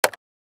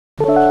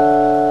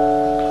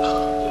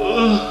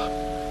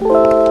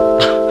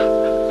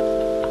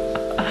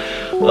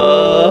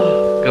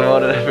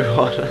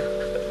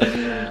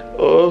everyone.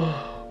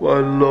 Oh my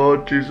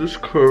Lord Jesus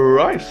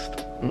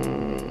Christ.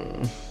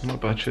 My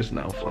battery's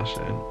now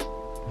flashing.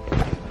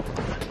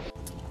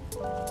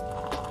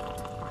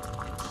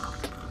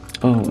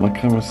 Oh, my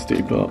camera's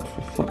steamed up,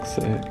 for fuck's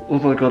sake. Oh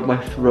my God, my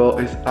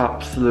throat is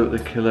absolutely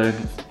killing.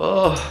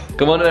 Oh,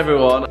 good morning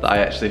everyone. I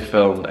actually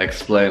filmed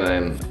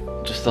explaining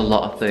just a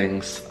lot of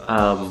things.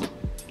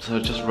 So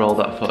just roll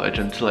that footage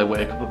until I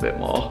wake up a bit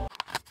more.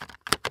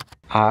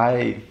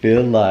 I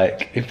feel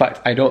like, in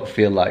fact, I don't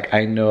feel like,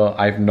 I know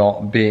I've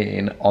not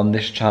been on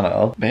this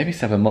channel maybe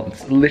 7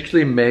 months,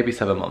 literally maybe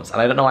 7 months.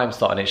 And I don't know why I'm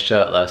starting it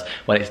shirtless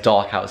when it's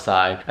dark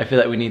outside. I feel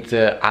like we need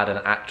to add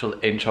an actual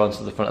intro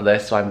onto the front of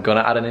this, so I'm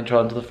gonna add an intro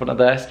onto the front of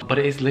this. But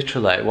it is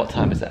literally, what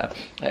time is it?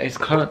 It's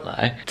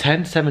currently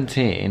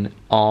 10:17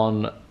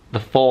 on the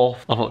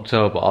 4th of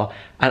October,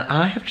 and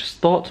I have just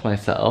thought to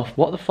myself,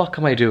 what the fuck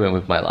am I doing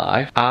with my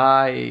life?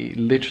 I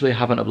literally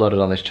haven't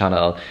uploaded on this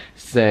channel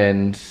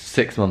since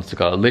 6 months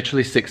ago,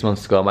 literally 6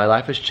 months ago. My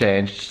life has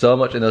changed so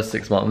much in those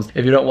 6 months.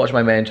 If you don't watch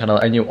my main channel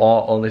and you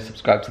are only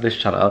subscribed to this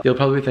channel, you'll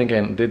probably be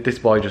thinking, did this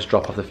boy just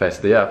drop off the face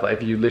of the earth? Like,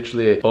 if you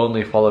literally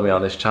only follow me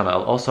on this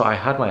channel. Also, I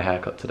had my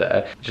haircut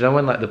today. Do you know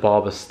when like the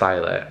barbers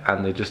style it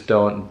and they just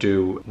don't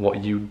do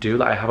what you do?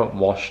 Like, I haven't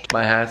washed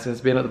my hair since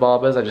being at the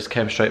barbers. I just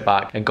came straight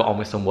back and got on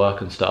with some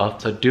work and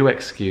stuff. So do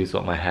excuse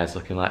what my hair's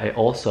looking like. It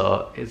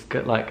also is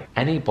good, like,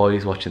 any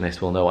boys watching this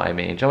will know what I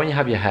mean. Do you know when you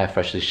have your hair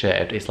freshly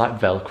shaved, it's like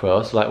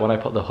Velcro. So like when I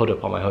put the hood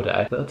up on my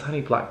hoodie, little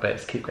tiny black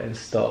bits keep getting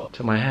stuck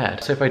to my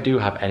head. So if I do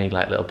have any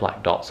like little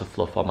black dots of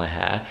fluff on my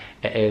hair,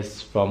 it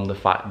is from the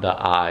fact that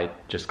I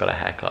just got a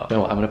haircut. You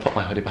know what, I'm gonna put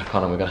my hoodie back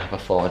on and we're gonna have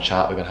a full-on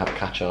chat. We're gonna have a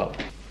catch up.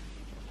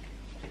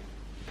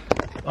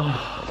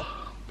 Oh,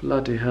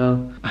 bloody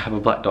hell. I have a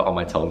black dot on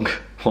my tongue.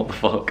 What the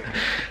fuck?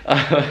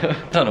 I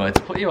don't know where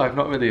to put you. I've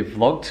not really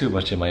vlogged too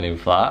much in my new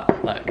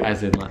flat. Like,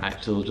 as in like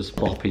actual just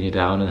plopping you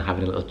down and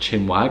having a little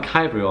chin wag.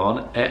 Hi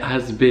everyone. It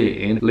has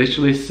been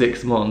literally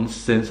 6 months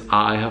since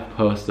I have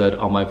posted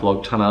on my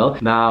vlog channel.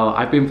 Now,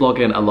 I've been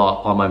vlogging a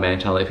lot on my main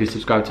channel. If you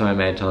subscribe to my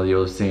main channel,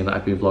 you'll have seen that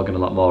I've been vlogging a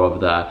lot more over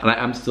there. And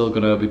I am still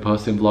gonna be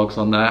posting vlogs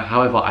on there.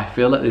 However, I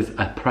feel like there's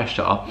a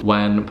pressure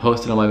when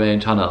posting on my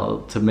main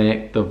channel to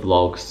make the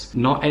vlogs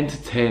not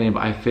entertaining,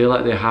 but I feel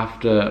like they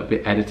have to be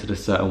edited a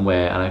certain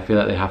way. And I feel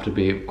like they have to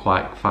be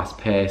quite fast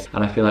paced,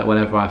 and I feel like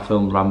whenever I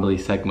film rambly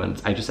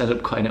segments, I just end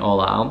up cutting it all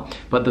out.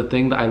 But the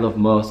thing that I love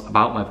most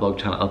about my vlog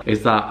channel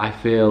is that I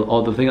feel,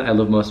 or the thing that I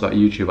love most about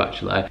YouTube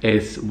actually,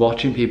 is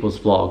watching people's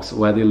vlogs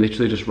where they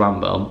literally just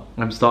ramble.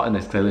 I'm starting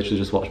this because I literally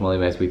just watched Molly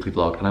May's weekly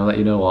vlog, and I'm like,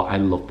 you know what, I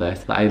love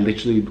this. That I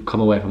literally come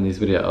away from these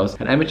videos,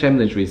 and Emma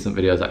Chamberlain's recent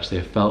videos actually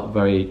have felt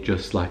very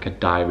just like a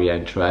diary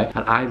entry,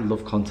 and I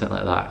love content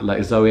like that.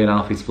 Like Zoe and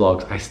Alfie's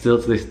vlogs, I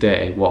still to this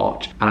day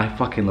watch, and I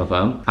fucking love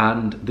them.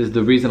 And there's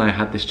the reason I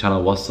had this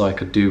channel was so I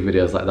could do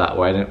videos like that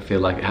where I didn't feel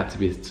like it had to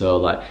be so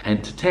like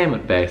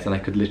entertainment based, and I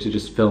could literally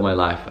just film my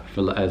life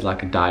as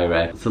like a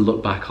diary to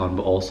look back on,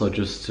 but also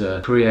just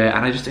to create.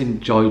 And I just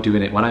enjoy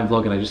doing it. When I'm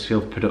vlogging, I just feel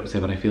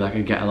productive and I feel like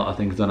I get a lot of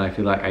things done. I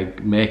feel like I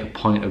make a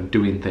point of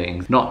doing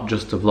things, not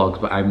just to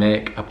vlogs, but I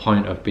make a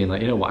point of being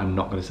like, you know what, I'm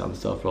not going to sit on the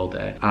sofa all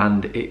day.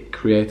 And it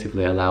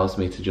creatively allows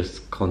me to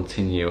just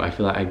continue. I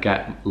feel like I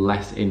get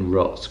less in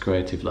ruts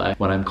creatively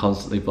when I'm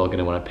constantly vlogging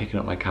and when I'm picking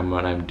up my camera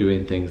and I'm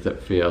doing things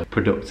that feel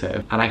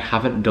productive. And I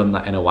haven't done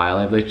that in a while.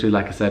 I've literally,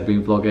 like I said,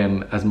 been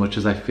vlogging as much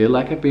as I feel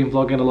like I've been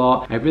vlogging a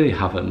lot. I really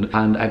haven't.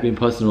 And I've been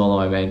posting them all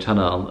on my main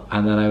channel.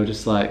 And then I was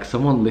just like,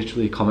 someone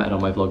literally commented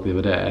on my vlog the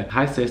other day,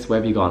 hi sis, where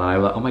have you gone? And I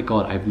was like, oh my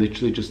God, I've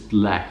literally just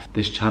left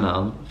this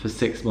channel for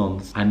 6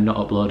 months and not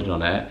uploaded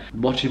on it.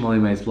 Watching Molly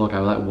May's vlog, I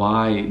was like,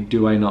 why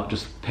do I not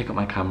just pick up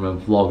my camera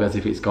and vlog as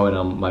if it's going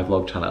on my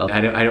vlog channel?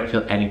 I don't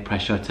feel any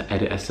pressure to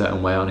edit a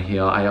certain way on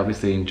here. I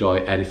obviously enjoy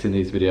editing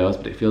these videos,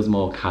 but it feels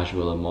more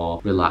casual and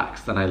more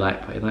relaxed. And I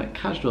like putting like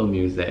casual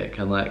music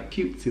and like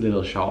cutesy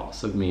little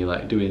shots of me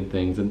like doing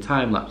things and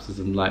time lapses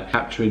and like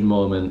capturing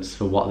moments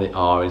for what they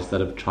are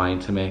instead of trying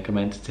to make them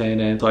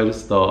entertaining. So I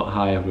just thought,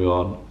 hi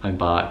everyone, I'm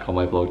back on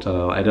my vlog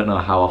channel. I don't know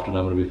how often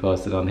I'm going to be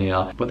posted on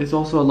here, but there's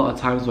also a lot of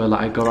times where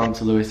like I go around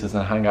to Lewis's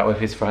and hang out with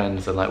his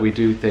friends and like we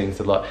do things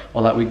a lot,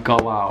 or like we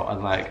go out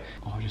and like,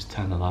 oh, I just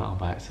turned the light on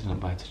by accident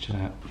by touching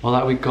it. Or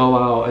like we go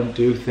out and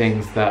do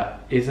things that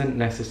isn't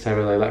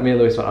necessarily, like me and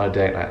Lewis went on a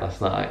date night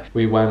last night.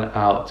 We went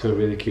out to a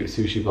really cute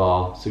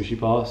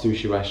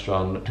sushi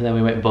restaurant, and then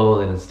we went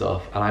bowling and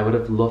stuff, and I would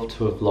have loved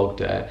to have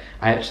vlogged it.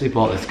 I actually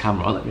bought this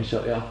camera, let me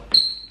show you.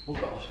 Oh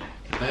god.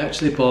 I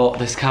actually bought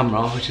this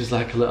camera, which is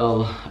like a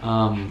little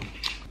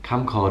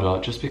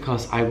camcorder, just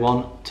because I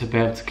want to be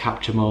able to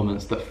capture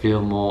moments that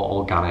feel more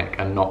organic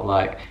and not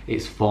like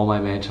it's for my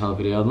main channel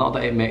video. Not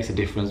that it makes a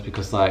difference,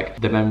 because like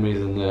the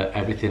memories and the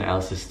everything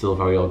else is still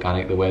very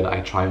organic. The way that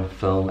I try and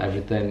film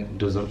everything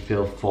doesn't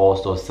feel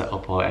forced or set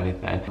up or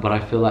anything, but I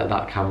feel like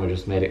that camera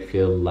just made it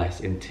feel less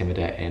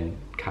intimidating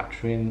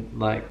capturing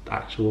like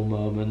actual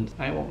moments.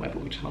 I want my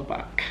vlog channel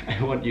back.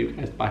 I want you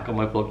guys back on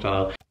my vlog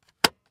channel.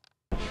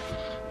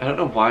 I don't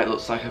know why it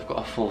looks like I've got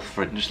a full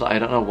fringe. Like, I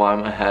don't know why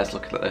my hair's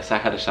looking like this. I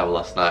had a shower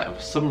last night and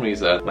for some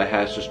reason my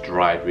hair's just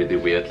dried really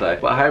weirdly.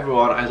 But hi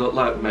everyone, I look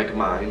like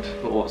Megamind,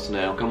 but what's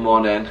new? Good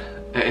morning.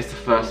 It is the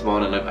first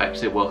morning I've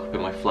actually woke up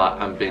in my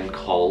flat and been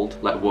cold.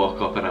 Like,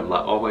 woke up and I'm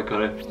like, oh my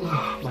god,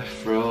 my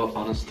throat,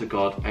 honest to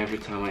god, every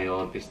time I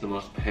yawn, it's the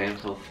most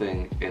painful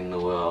thing in the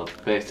world.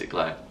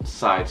 Basically,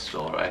 side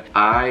story,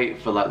 I,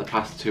 for like the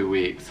past 2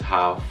 weeks,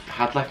 have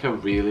had like a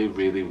really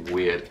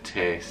weird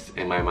taste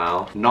in my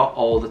mouth. Not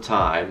all the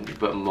time,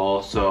 but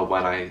more so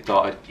when I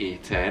started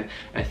eating.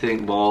 I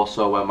think more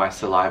so when my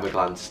saliva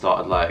glands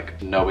started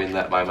like knowing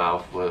that my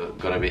mouth was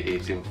gonna be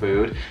eating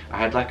food. I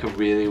had like a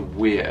really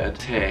weird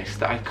taste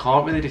that I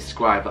can't really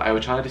describe. Like, I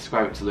was trying to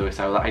describe it to Lewis.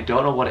 I was like, I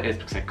don't know what it is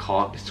because I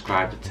can't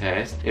describe the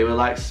taste. It was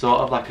like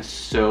sort of like a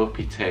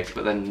soapy taste,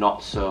 but then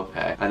not soapy,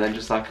 and then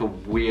just like a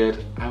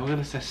weird, I was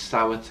gonna say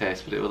sour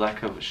taste, but it was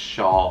like a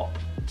sharp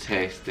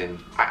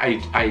tasting.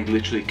 I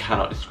literally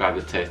cannot describe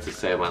the taste to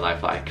save my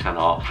life. Like, I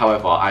cannot.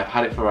 However, I've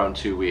had it for around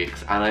 2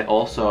 weeks and I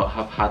also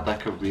have had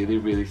like a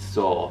really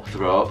sore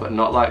throat, but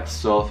not like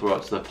sore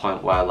throat to the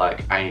point where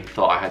like I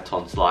thought I had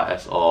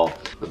tonsillitis or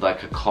with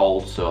like a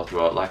cold sore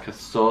throat, like a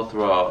sore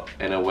throat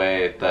in a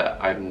way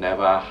that I've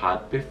never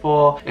had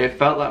before. It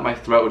felt like my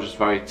throat was just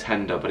very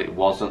tender, but it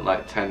wasn't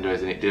like tender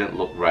as in it didn't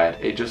look red.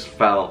 It just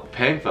felt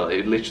painful.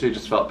 It literally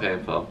just felt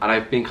painful. And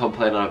I've been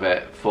complaining of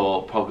it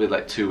for probably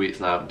like 2 weeks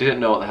now. Didn't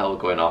know what the hell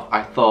was going off.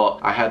 I thought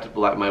I had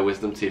like my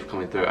wisdom teeth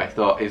coming through. I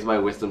thought, is my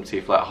wisdom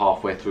teeth like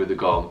halfway through the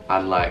gum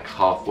and like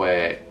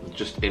halfway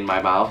just in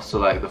my mouth? So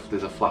like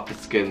there's a flap of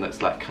skin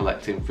that's like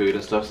collecting food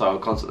and stuff, so I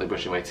was constantly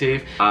brushing my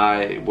teeth.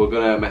 I were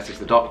gonna message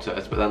the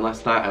doctors, but then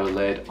last night I was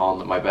laid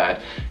on my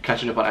bed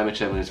catching up on Emma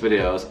Chamberlain's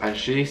videos, and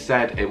she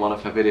said in one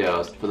of her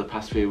videos for the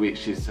past few weeks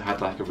she's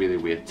had like a really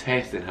weird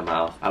taste in her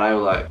mouth, and I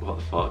was like, what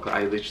the fuck? Like,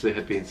 I literally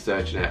had been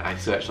searching it. I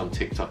searched on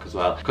TikTok as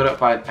well. Couldn't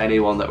find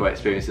anyone that were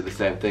experiencing the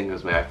same thing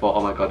as me. I thought,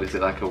 oh my god, is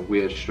it like a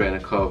weird strain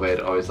of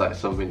COVID, or is like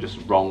something just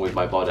wrong with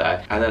my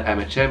body? And then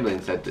Emma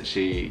Chamberlain said that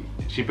she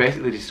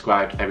basically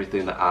described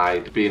everything that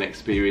I'd been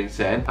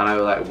experiencing, and I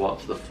was like, what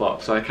the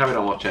fuck? So I carried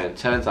on watching.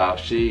 Turns out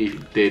she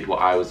did what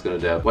I was gonna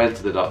do. Went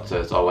to the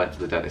doctors, or went to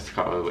the dentist, I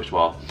can't remember which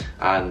one,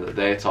 and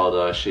they told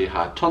her she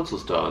had tonsil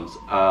stones.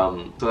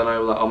 So then I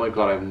was like, oh my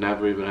god, I've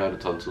never even heard of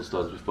tonsil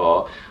stones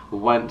before.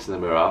 Went to the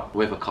mirror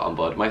with a cotton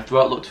bud. My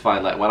throat looked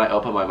fine. Like, when I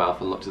opened my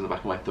mouth and looked in the back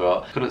of my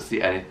throat, couldn't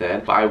see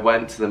anything, but I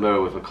went to the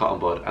mirror with a cotton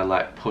bud and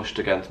like pushed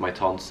against my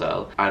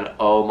tonsil, and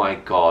oh my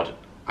god,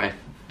 I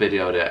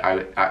videoed it. I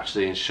was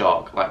actually in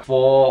shock. Like,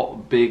 4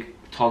 big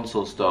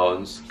tonsil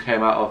stones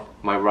came out of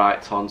my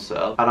right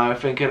tonsil, and I was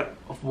thinking,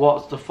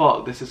 what the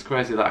fuck? This is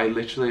crazy that I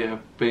literally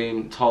have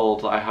been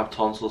told that I have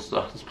tonsil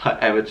stones by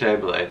Emma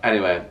Chamberlain.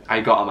 Anyway,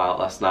 I got them out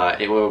last night.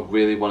 It was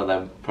really one of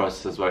them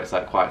processes where it's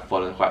like quite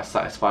fun and quite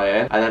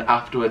satisfying, and then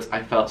afterwards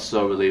I felt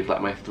so relieved.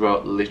 Like, my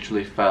throat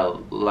literally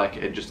felt like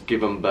it had just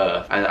given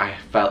birth, and I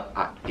felt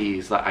at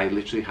ease. Like, I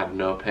literally had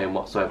no pain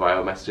whatsoever. I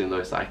was messaging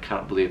Lewis that I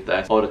can't believe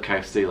this. Ordered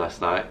KFC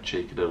last night,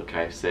 cheeky little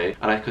KFC,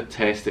 and I could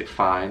taste it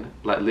fine.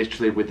 Like,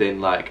 literally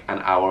within like an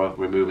hour of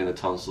removing the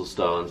tonsil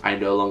stones, I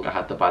no longer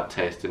had the bad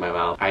taste in my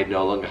mouth. I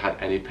no longer had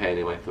any pain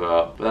in my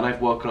throat. But then I've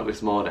woken up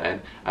this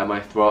morning and my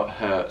throat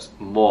hurts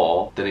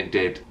more than it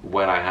did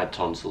when I had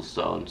tonsil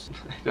stones.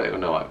 I don't even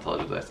know why I've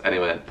told you this.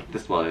 Anyway,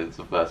 this morning is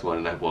the first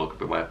morning I've woke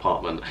up in my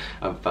apartment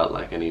and felt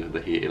like I needed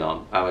the heating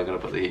on. Am I going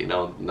to put the heating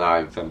on?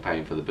 No, because I'm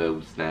paying for the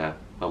bills now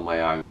on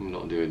my own. I'm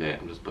not doing it.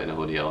 I'm just putting a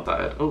hoodie on.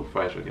 Oh,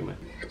 fries were me.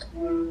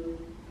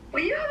 Will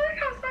you have a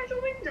look outside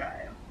your window?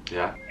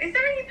 Yeah. Is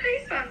there any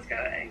police vans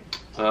going?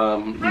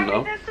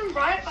 No. There's some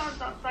riot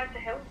vans outside the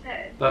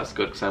Hilton. That's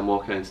good, because I'm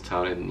walking into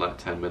town in like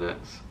 10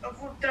 minutes. Oh,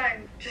 well,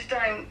 don't. Just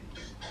don't.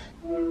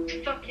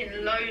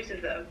 Fucking loads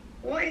of them.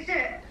 What is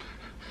it?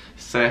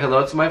 Say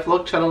hello to my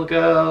vlog channel,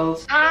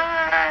 girls.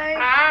 Hi.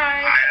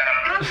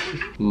 Hi.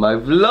 My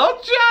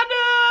vlog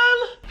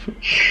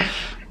channel!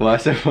 Why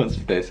is everyone's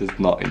faces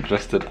not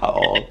interested at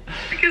all?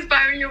 Because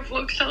Byron, your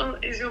vlog channel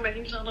is your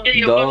main channel.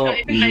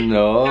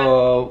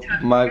 No,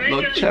 my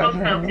vlog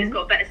channel. It's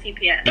got better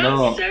CPS.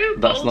 No, that's so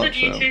that's bold not of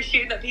you true. to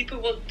assume that people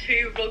want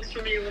 2 vlogs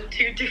from you on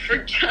 2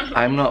 different channels.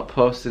 I'm not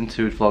posting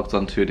 2 vlogs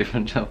on 2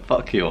 different channels.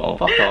 Fuck you all.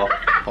 Fuck off.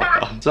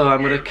 Fuck off. So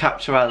I'm gonna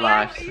capture our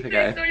lives.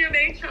 Okay. On your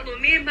main channel.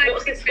 Me and my.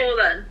 What's this for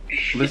then?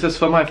 This is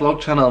for my vlog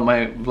channel.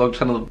 My vlog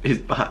channel is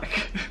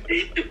back.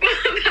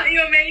 What about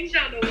your main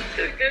channel?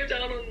 Don't go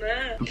down on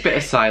there. A bit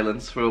of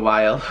silence for a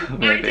while,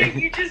 maybe. Why don't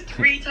you just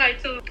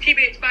retitle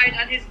TBH Byron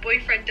and his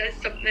boyfriend does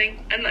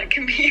something, and that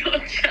can be your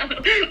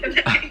channel.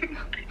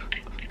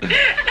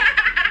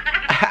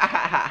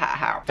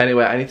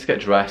 Anyway, I need to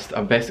get dressed.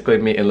 I'm basically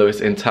meeting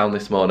Lewis in town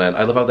this morning.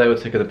 I love how they were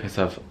taking the piss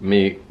off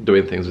me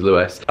doing things with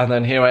Lewis. And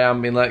then here I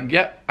am being like,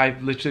 yep,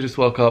 I've literally just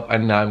woke up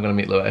and now I'm gonna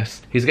meet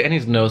Lewis. He's getting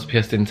his nose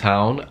pierced in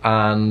town,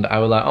 and I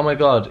was like, oh my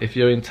god, if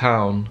you're in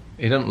town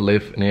He doesn't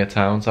live near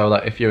town, so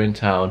like if you're in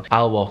town,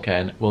 I'll walk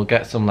in, we'll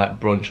get some like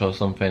brunch or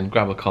something,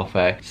 grab a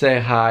coffee, say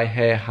hi,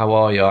 hey, how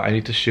are you? I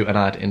need to shoot an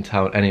ad in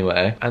town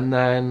anyway, and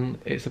then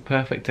it's a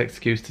perfect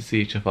excuse to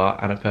see each other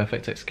and a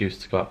perfect excuse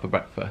to go out for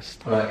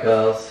breakfast. Alright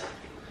girls,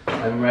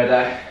 I'm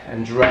ready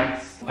and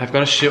dressed. I've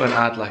got to shoot an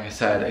ad, like I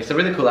said. It's a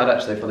really cool ad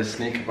actually for this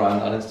sneaker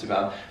brand on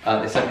Instagram.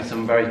 They sent me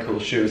some very cool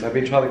shoes. I've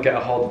been trying to get a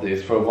hold of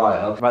these for a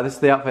while. Right, this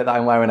is the outfit that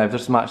I'm wearing. I've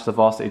just matched the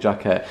varsity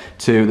jacket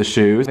to the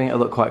shoes. I think it'll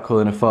look quite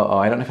cool in a photo.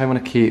 I don't know if I'm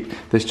going to keep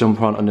this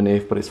jumper on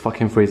underneath, but it's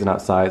fucking freezing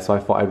outside, so I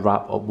thought I'd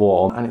wrap up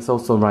warm. And it's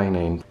also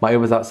raining. My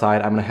Uber's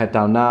outside. I'm going to head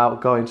down now,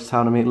 go into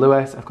town and meet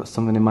Lewis. I've got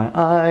something in my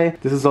eye.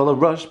 This is all a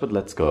rush, but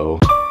let's go.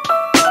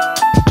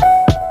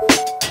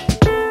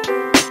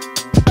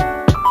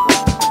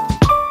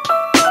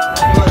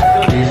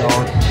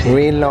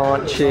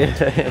 Relaunching.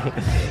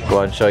 Go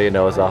on, show your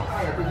nose off.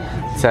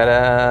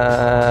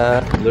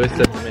 Ta-da! Lewis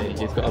said to me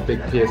he's got a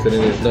big piercing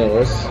in his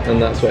nose, and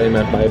that's what he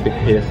meant by a big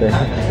piercing.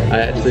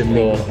 I actually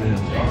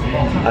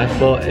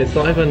thought it's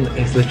not even,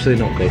 it's literally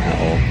not big at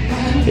all.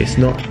 It's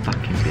not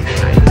fucking big.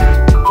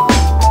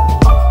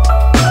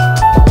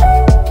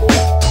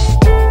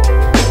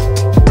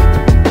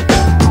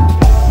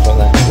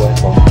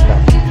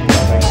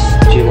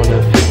 Do you want to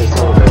put this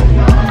over? Can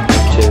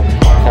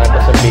I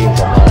put some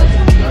beans on that?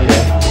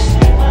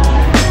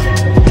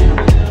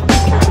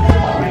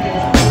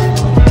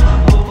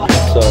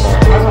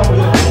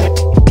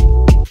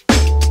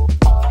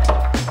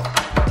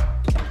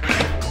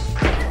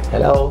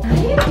 Hello.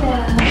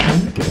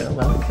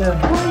 Welcome.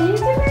 What are you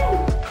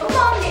doing? Come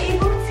on, get your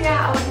booty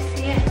out. I want to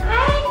see it.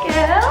 Hi,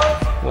 girl.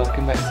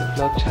 Welcome back to the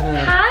vlog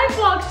channel. Hi,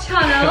 vlog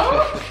channel.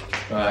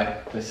 Right,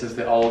 this is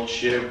the old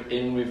shoe.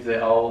 In with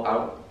the old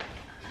out.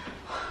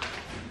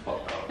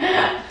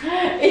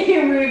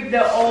 You moved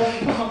the old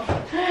one.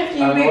 I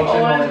was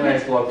watching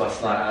Molly-Mae's vlog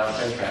last night and I was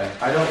thinking,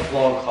 I don't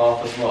vlog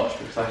half as much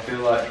because I feel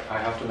like I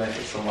have to make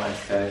it somewhat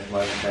entertaining for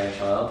my entertaining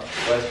channel.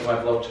 Whereas for my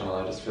vlog channel,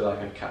 I just feel like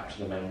I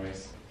capture the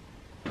memories.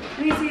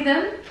 Can you see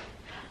them?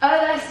 Oh,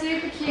 they're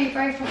super cute,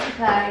 very fun to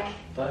play.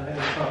 Don't I think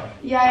it's fun?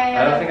 Yeah.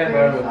 I don't think I'd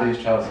wear them with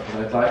these trousers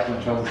because I'd like my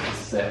trousers to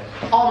sit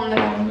on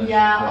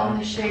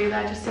the shoe.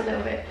 They're just a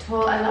little bit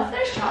tall. I love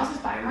those trousers,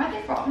 Byron. Where are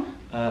they from?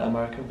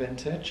 American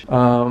vintage.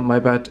 My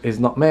bed is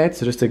not made,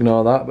 so just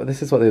ignore that, but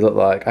this is what they look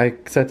like. I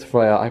said to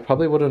Freya, I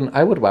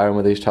would wear them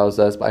with these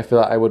trousers, but I feel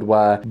like I would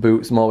wear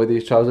boots more with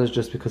these trousers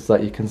just because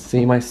like you can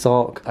see my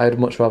sock. I'd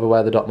much rather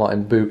wear the Doc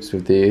Martin boots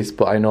with these,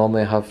 but I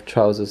normally have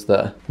trousers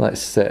that like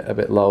sit a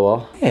bit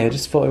lower. Yeah, I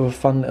just thought it was a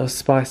fun little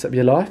spice up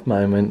your life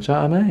moment, do you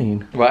know what I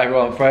mean? Right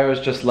everyone, Freya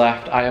has just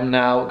left. I am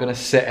now gonna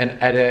sit and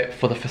edit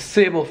for the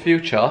foreseeable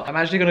future. I'm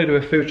actually gonna do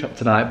a food shop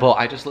tonight, but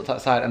I just looked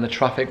outside and the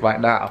traffic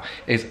right now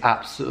is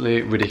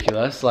absolutely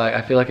ridiculous. Like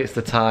I feel like it's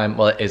the time,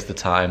 well it is the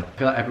time. I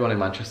feel like everyone in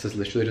Manchester's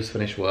literally just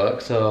finished work,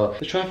 so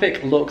the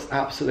traffic looks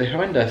absolutely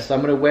horrendous. So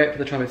I'm gonna wait for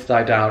the traffic to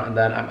die down and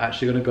then I'm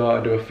actually gonna go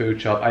and do a food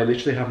shop. I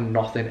literally have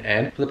nothing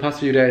in. For the past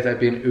few days I've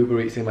been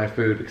Uber Eating my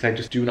food because I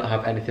just do not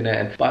have anything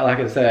in. But like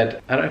I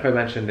said, I don't know if I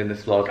mentioned in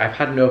this vlog, I've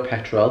had no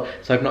petrol,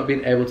 so I've not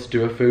been able to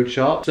do a food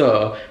shop.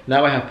 So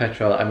now I have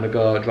petrol, I'm gonna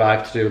go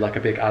drive to do like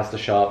a big Asda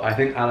shop. I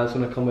think Anna's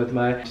gonna come with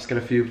me, just get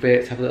a few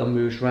bits, have a little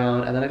moosh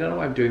round, and then I don't know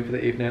what I'm doing for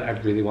the evening. I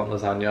really want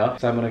lasagna,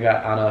 so I'm gonna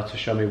get Anna to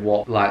show me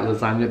what like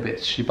lasagna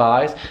bits she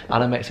buys.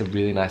 Anna makes a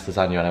really nice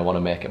lasagna and I want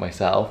to make it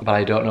myself, but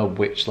I don't know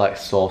which like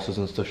sauces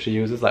and stuff she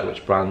uses, like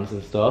which brands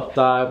and stuff.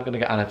 So I'm gonna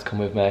get Anna to come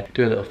with me,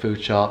 do a little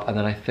food shop, and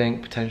then I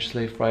think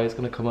potentially Freya's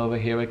gonna come over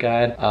here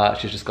again.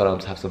 She's just got home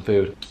to have some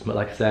food. But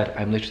like I said,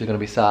 I'm literally gonna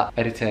be sat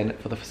editing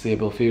for the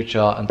foreseeable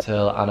future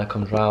until Anna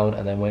comes round,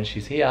 and then when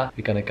she's here,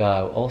 we're gonna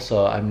go.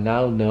 Also, I'm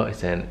now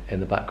noticing in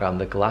the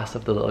background the glass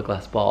of the little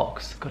glass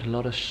box got a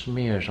lot of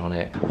smears on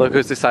it. Look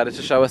who's decided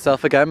to show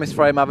herself again, Miss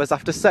Freya Mathers,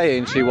 after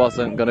saying she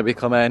wasn't gonna be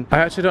coming. I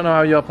actually don't know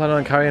how you're planning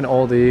on carrying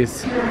all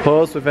these.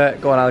 Pose with it.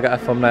 Go on, I'll get a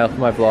thumbnail for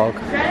my vlog.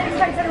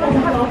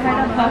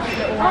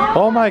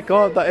 Oh my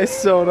god, that is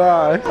so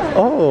nice.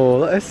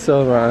 Oh, that is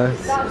so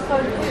nice.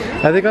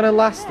 Are they gonna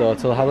last though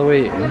till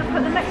Halloween?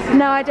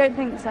 No, I don't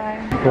think so.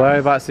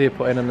 Whereabouts are you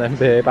putting them then,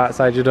 babe?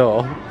 Outside your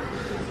door?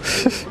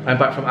 I'm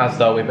back from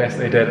Asda. We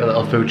basically did a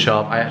little food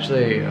shop. I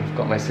actually have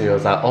got my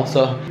cereals out.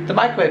 Also, the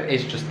microwave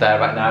is just there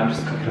right now. I'm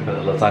just cooking up a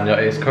little lasagna.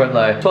 It is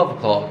currently 12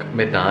 o'clock,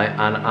 midnight,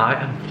 and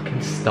I am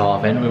fucking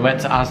starving. We went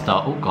to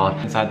Asda. Oh god.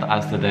 Inside the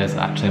Asda there's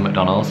actually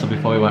McDonald's. So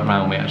before we went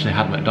round, we actually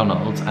had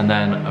McDonald's, and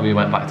then we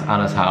went back to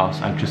Anna's house.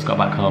 I've just got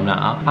back home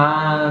now,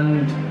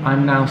 and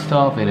I'm now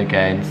starving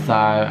again. So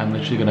I'm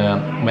literally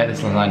gonna make this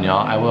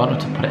lasagna. I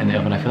wanted to put it in the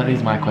oven. I feel like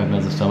these microwave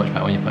meals are so much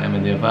better when you put them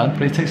in the oven,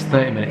 but it takes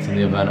 30 minutes in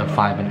the oven and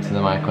 5 minutes in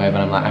the microwave. And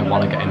I'm like, I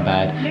want to get in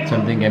bed, so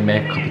I'm thinking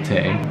make a cup of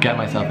tea, get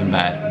myself in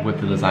bed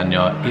with the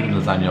lasagna, eat the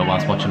lasagna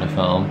whilst watching a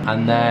film,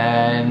 and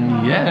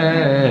then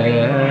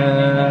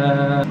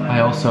yeah.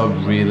 I also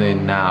really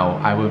now,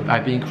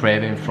 I've been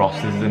craving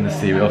Frosties in the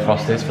cereal,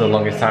 Frosties for the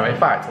longest time. In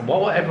fact,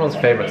 what were everyone's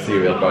favourite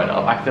cereal growing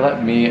up? I feel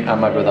like me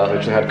and my brother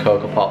literally had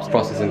Cocoa Pops,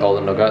 Frosties and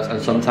Golden Nuggets,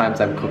 and sometimes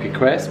I'm Cookie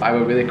Crisp. I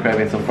was really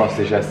craving some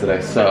Frosties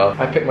yesterday, so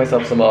I picked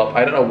myself some up.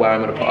 I don't know where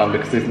I'm going to put them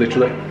because there's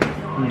literally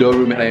no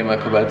room in any of my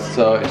cupboards,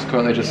 so it's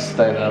currently just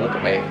staying there. Look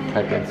at me,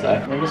 pregnancy.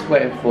 I'm just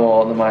waiting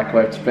for the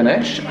microwave to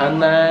finish,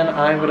 and then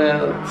I'm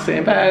gonna sit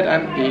in bed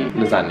and eat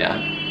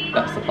lasagna.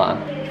 That's the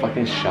plan.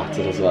 Fucking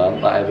shattered as well.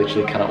 Like, I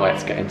literally cannot wait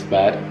to get into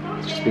bed.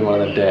 It's just been one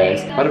of them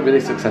days. I had a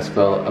really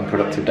successful and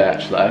productive day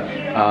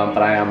actually,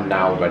 but I am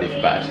now ready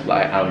for bed.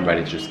 Like, I'm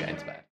ready to just get into bed.